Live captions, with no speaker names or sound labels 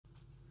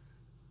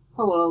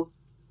Hello,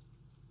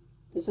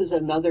 this is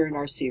another in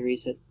our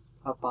series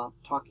about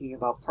talking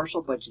about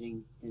partial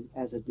budgeting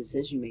as a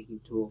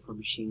decision-making tool for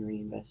machinery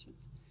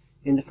investments.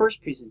 In the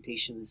first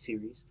presentation of the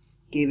series,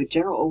 gave a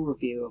general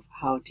overview of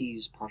how to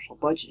use partial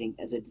budgeting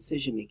as a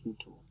decision-making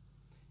tool.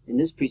 In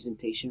this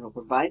presentation, we'll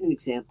provide an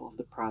example of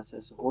the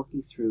process of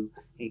working through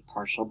a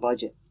partial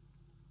budget.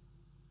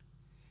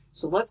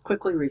 So let's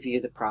quickly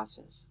review the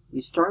process. We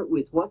start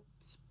with what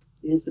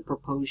is the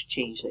proposed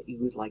change that you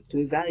would like to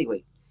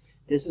evaluate.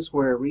 This is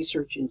where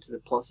research into the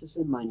pluses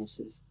and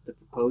minuses the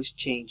proposed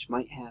change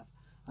might have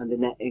on the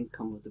net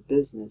income of the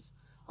business.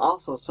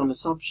 Also, some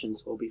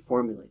assumptions will be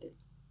formulated.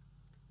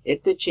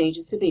 If the change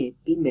is to be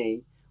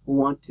made, we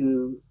want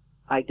to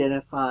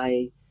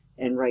identify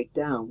and write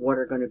down what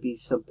are going to be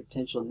some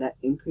potential net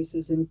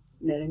increases in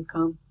net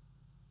income,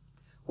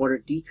 what are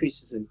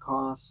decreases in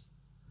costs,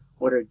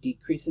 what are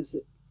decreases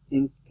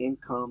in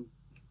income,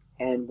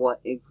 and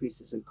what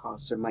increases in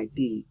costs there might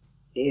be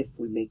if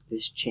we make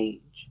this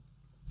change.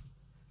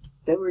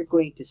 Then we're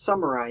going to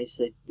summarize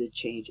the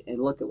change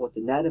and look at what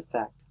the net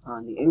effect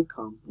on the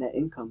net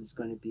income is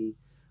going to be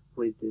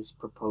with this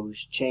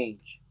proposed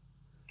change.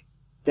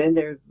 Then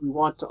we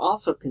want to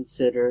also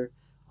consider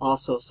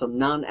some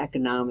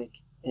non-economic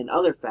and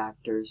other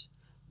factors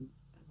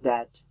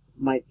that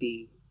might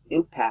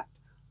impact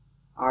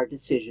our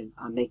decision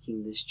on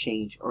making this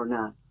change or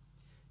not.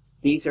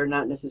 These are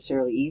not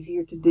necessarily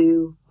easier to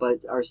do, but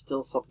are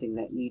still something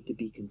that need to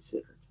be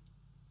considered.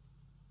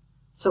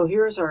 So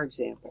here's our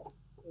example.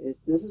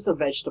 This is a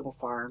vegetable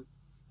farm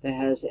that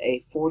has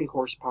a 40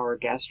 horsepower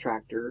gas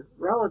tractor,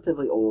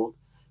 relatively old,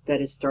 that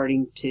is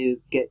starting to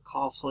get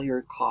costlier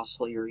and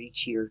costlier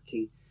each year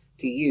to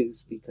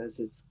use because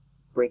it's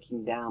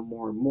breaking down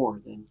more and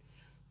more than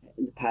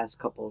in the past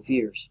couple of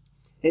years.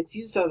 It's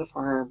used on the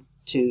farm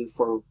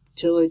for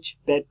tillage,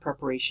 bed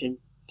preparation,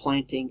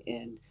 planting,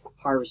 and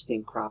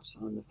harvesting crops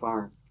on the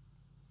farm.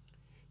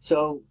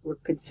 So we're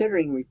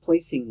considering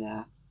replacing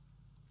that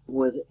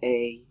with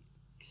a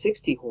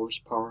 60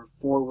 horsepower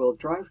four-wheel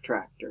drive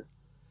tractor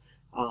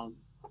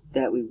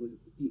that we would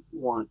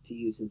want to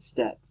use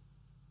instead.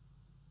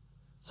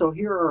 So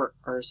here are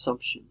our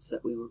assumptions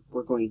that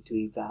we're going to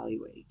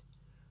evaluate.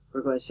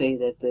 We're going to say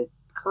that the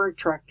current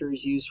tractor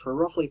is used for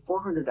roughly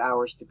 400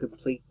 hours to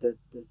complete the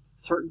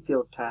certain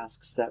field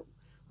tasks that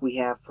we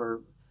have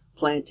for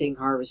planting,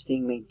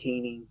 harvesting,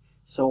 maintaining,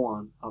 so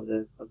on, of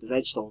the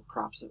vegetable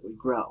crops that we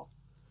grow.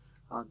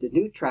 The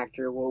new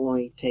tractor will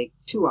only take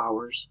 2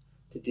 hours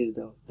to do,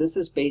 though. This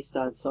is based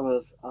on some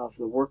of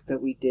the work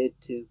that we did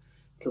to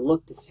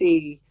look to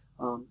see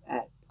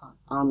at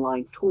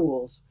online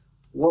tools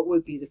what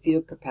would be the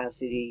field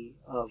capacity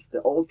of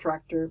the old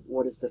tractor,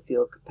 what is the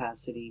field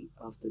capacity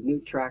of the new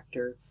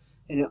tractor,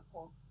 and it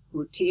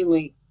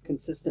routinely,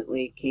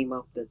 consistently came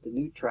up that the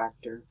new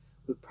tractor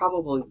would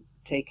probably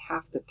take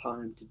half the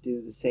time to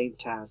do the same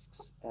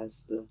tasks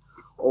as the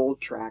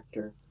old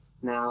tractor.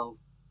 Now,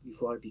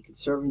 if you want to be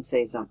conservative and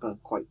say it's not going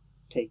to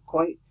take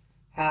quite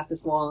half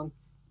as long,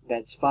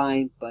 that's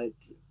fine, but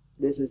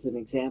this is an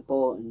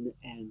example,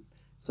 and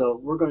so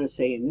we're going to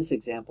say in this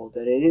example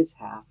that it is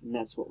half, and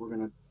that's what we're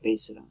going to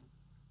base it on.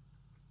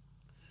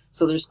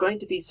 So there's going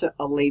to be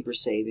a labor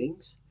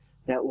savings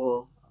that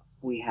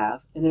we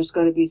have, and there's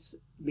going to be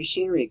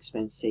machinery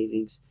expense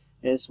savings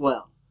as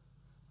well.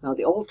 Now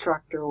the old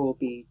tractor will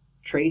be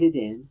traded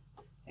in,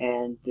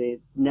 and the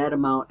net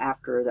amount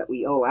that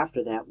we owe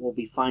after that will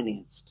be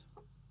financed.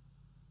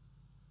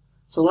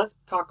 So let's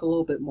talk a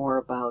little bit more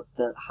about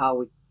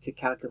to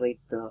calculate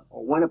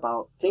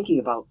thinking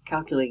about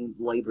calculating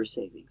labor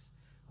savings.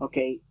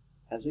 Okay,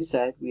 as we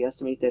said, we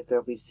estimate that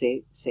there'll be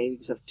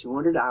savings of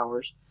 200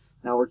 hours.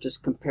 Now we're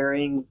just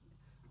comparing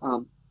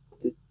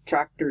the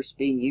tractors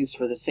being used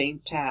for the same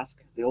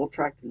task. The old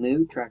tractor and the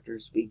new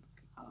tractors being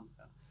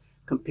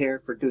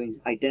compared for doing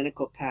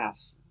identical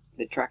tasks.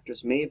 The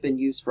tractors may have been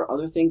used for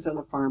other things on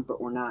the farm, but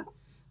we're not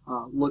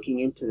looking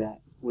into that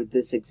with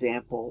this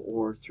example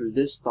or through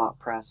this thought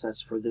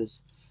process for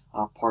this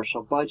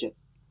partial budget.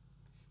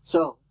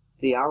 So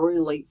the hourly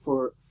rate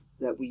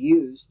that we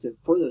used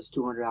for those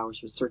 200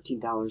 hours was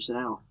 $13 an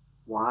hour.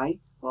 Why?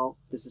 Well,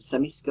 this is a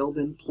semi-skilled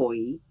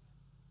employee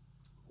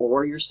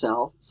or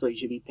yourself, so you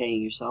should be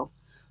paying yourself.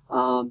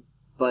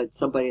 But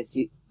somebody that's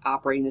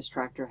operating this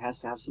tractor has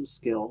to have some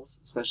skills,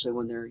 especially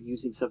when they're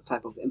using some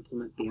type of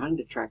implement behind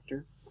the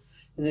tractor.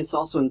 And this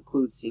also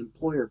includes the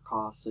employer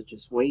costs such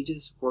as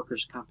wages,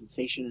 workers'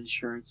 compensation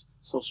insurance,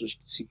 Social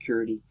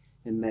Security,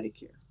 and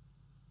Medicare.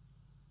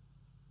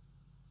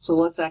 So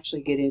let's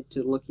actually get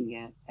into looking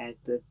at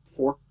the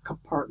 4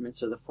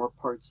 compartments or the 4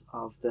 parts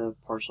of the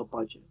partial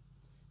budget.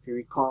 If you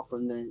recall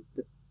from the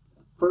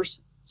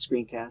first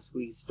screencast,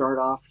 we start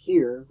off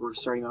here. We're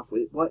starting off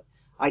with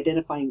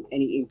identifying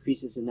any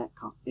increases in net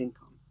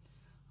income.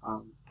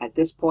 At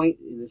this point,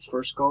 in this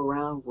first go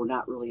around, we're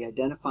not really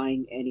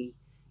identifying any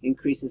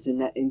increases in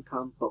net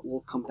income, but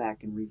we'll come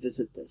back and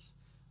revisit this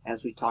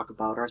as we talk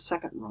about our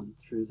second run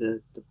through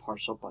the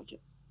partial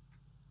budget.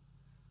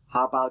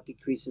 How about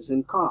decreases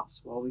in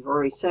costs? Well, we've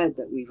already said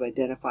that we've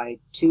identified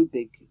 2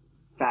 big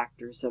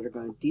factors that are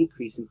going to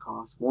decrease in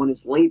cost. One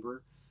is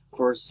labor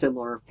for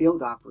similar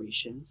field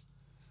operations,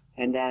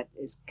 and that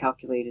is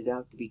calculated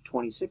out to be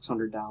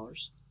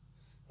 $2,600.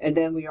 And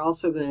then we're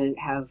also going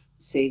to have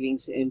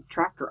savings in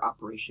tractor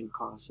operation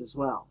costs as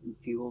well, in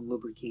fuel and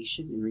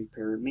lubrication and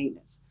repair and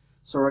maintenance.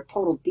 So our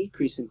total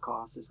decrease in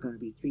costs is going to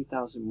be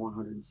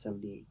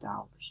 $3,178.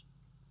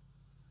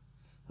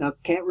 Now,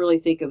 can't really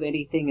think of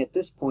anything at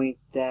this point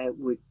that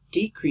would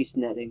decrease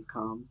net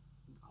income.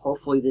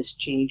 Hopefully this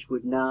change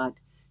would not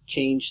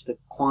change the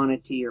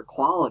quantity or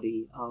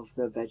quality of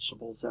the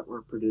vegetables that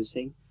we're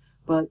producing,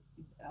 but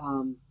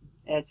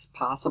it's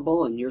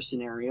possible in your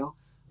scenario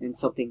and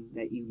something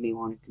that you may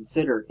want to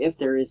consider if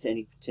there is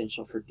any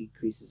potential for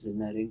decreases in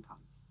net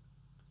income.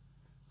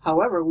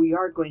 However, we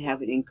are going to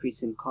have an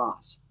increase in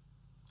costs.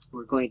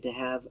 We're going to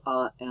have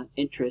a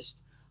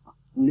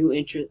new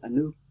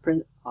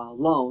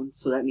loan,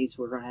 so that means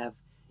we're going to have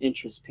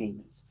interest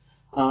payments.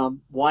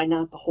 Why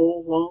not the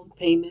whole loan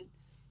payment?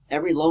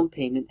 Every loan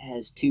payment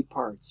has two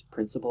parts,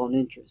 principal and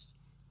interest.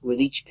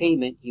 With each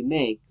payment you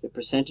make, the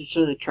percentage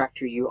of the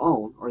tractor you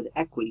own, or the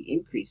equity,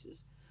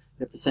 increases.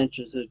 The percentage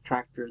of the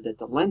tractor that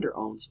the lender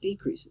owns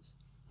decreases.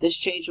 This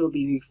change will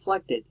be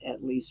reflected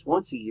at least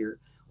once a year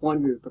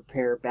when we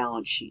prepare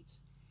balance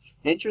sheets.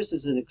 Interest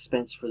is an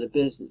expense for the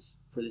business.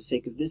 For the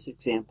sake of this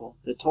example,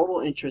 the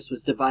total interest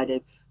was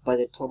divided by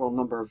the total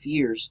number of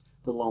years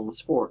the loan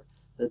was for.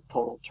 The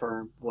total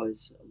term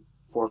was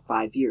for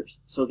 5 years.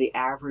 So the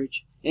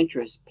average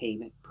interest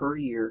payment per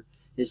year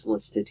is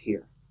listed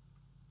here.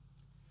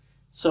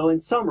 So in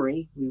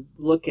summary, we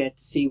look at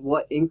to see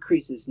what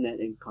increases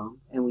net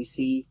income, and we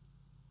see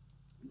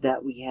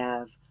that we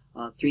have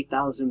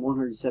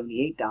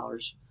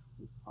 $3,178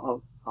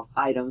 of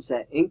items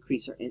that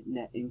increase our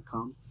net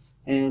income,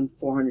 and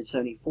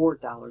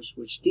 $474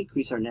 which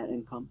decrease our net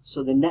income.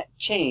 So the net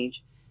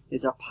change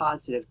is a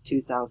positive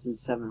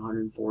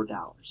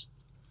 $2,704.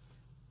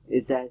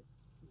 Is that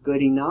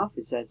good enough?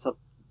 Is that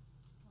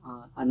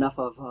enough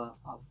of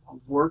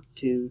work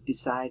to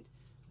decide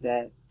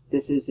that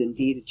this is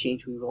indeed a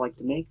change we would like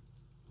to make?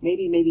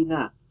 Maybe, maybe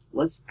not.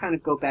 Let's kind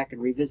of go back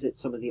and revisit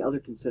some of the other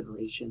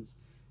considerations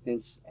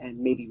and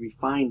maybe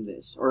refine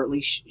this, or at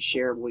least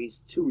share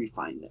ways to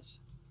refine this.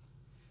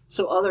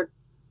 So other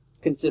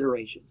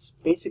considerations.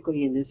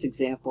 Basically, in this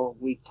example,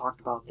 we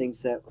talked about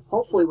things that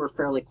hopefully were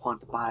fairly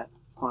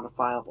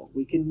quantifiable.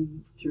 We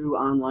can, through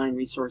online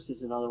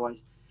resources and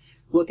otherwise,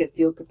 look at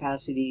field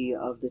capacity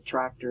of the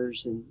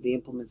tractors and the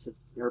implements that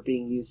are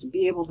being used and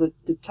be able to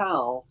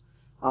tell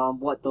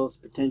what those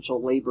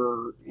potential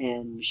labor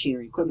and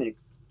machinery equipment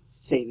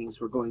savings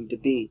were going to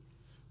be.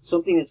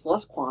 Something that's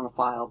less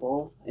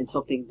quantifiable and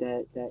something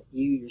that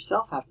you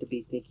yourself have to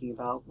be thinking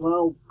about,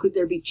 well, could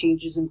there be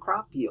changes in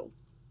crop yield?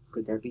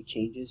 Could there be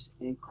changes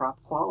in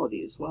crop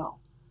quality as well?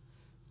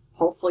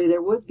 Hopefully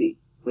there would be,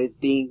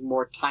 with being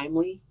more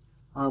timely,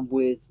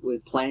 with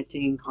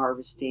planting,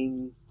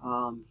 harvesting,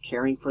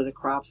 caring for the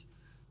crops.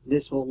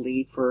 This will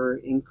lead for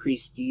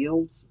increased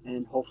yields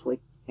and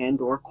hopefully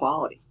or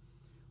quality.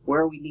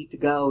 Where we need to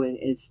go and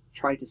is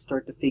try to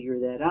start to figure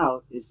that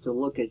out is to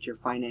look at your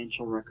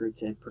financial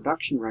records and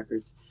production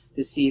records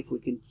to see if we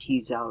can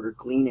tease out or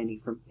glean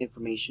any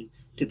information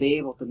to be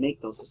able to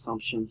make those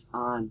assumptions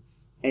on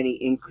any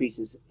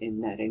increases in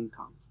net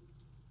income.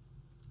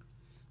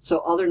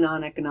 So other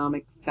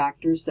non-economic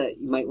factors that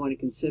you might want to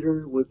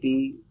consider would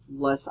be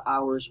less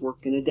hours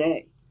worked in a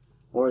day,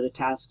 or the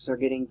tasks are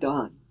getting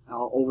done.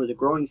 Over the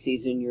growing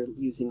season, you're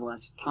using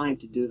less time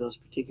to do those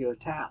particular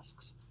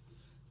tasks.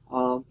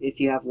 If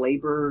you have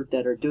labor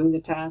that are doing the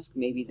task,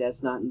 maybe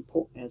that's not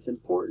as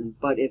important.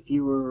 But if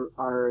you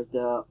are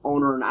the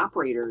owner and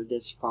operator of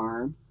this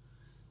farm,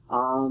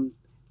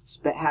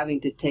 having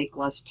to take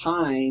less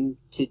time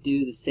to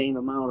do the same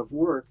amount of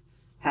work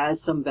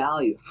has some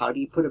value. How do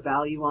you put a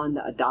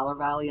dollar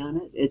value on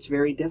it? It's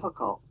very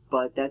difficult,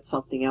 but that's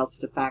something else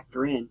to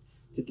factor in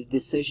to the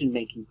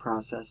decision-making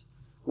process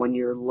when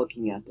you're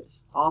looking at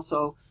this.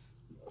 Also,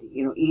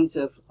 ease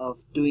of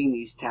doing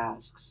these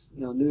tasks.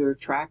 Newer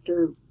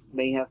tractor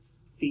may have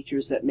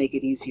features that make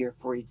it easier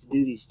for you to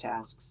do these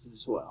tasks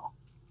as well.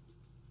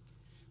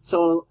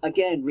 So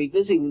again,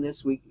 revisiting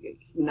this, we're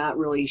not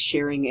really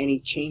sharing any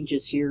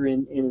changes here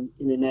in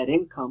the net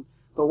income,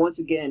 but once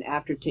again,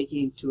 after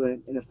taking into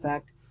an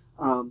effect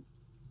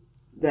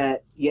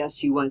that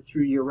yes, you went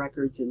through your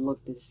records and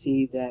looked to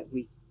see that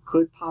we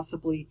could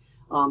possibly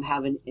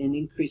have an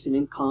increase in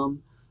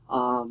income.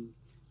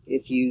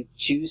 If you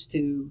choose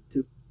to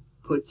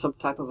put some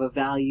type of a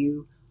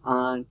value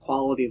on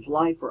quality of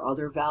life or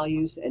other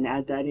values and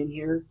add that in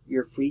here,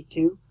 you're free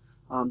to.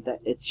 That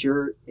it's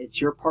your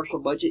partial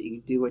budget. You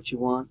can do what you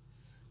want.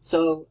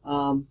 So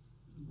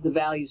the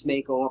values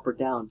may go up or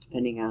down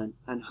depending on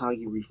how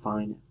you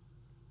refine it.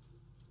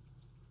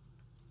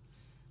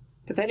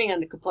 Depending on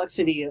the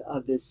complexity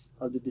of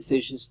the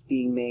decisions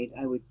being made,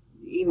 I would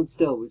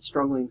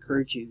strongly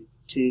encourage you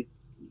to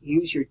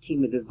use your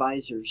team of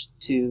advisors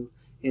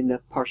in the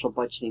partial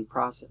budgeting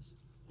process.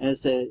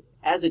 As a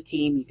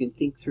team, you can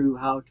think through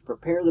how to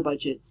prepare the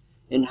budget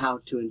and how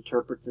to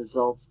interpret the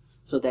results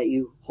so that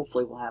you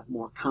hopefully will have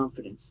more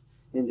confidence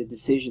in the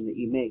decision that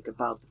you make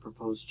about the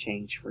proposed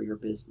change for your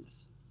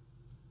business.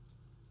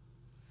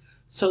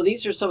 So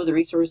these are some of the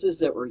resources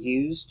that were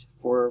used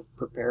for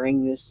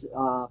preparing this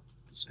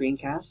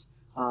screencast.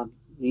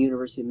 The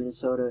University of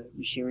Minnesota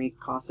Machinery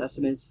Cost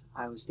Estimates,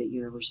 Iowa State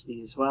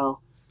University as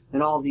well,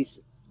 and all of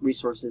these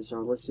resources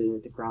are listed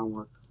at the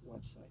Groundwork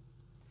website.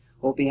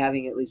 We'll be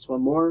having at least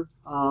one more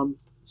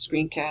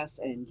screencast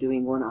and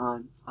doing one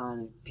on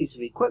a piece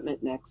of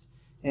equipment next,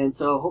 and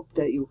so I hope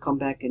that you'll come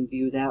back and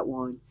view that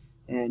one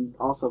and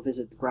also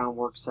visit the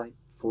Groundwork site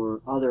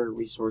for other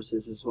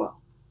resources as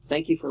well.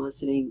 Thank you for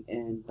listening,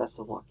 and best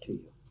of luck to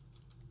you.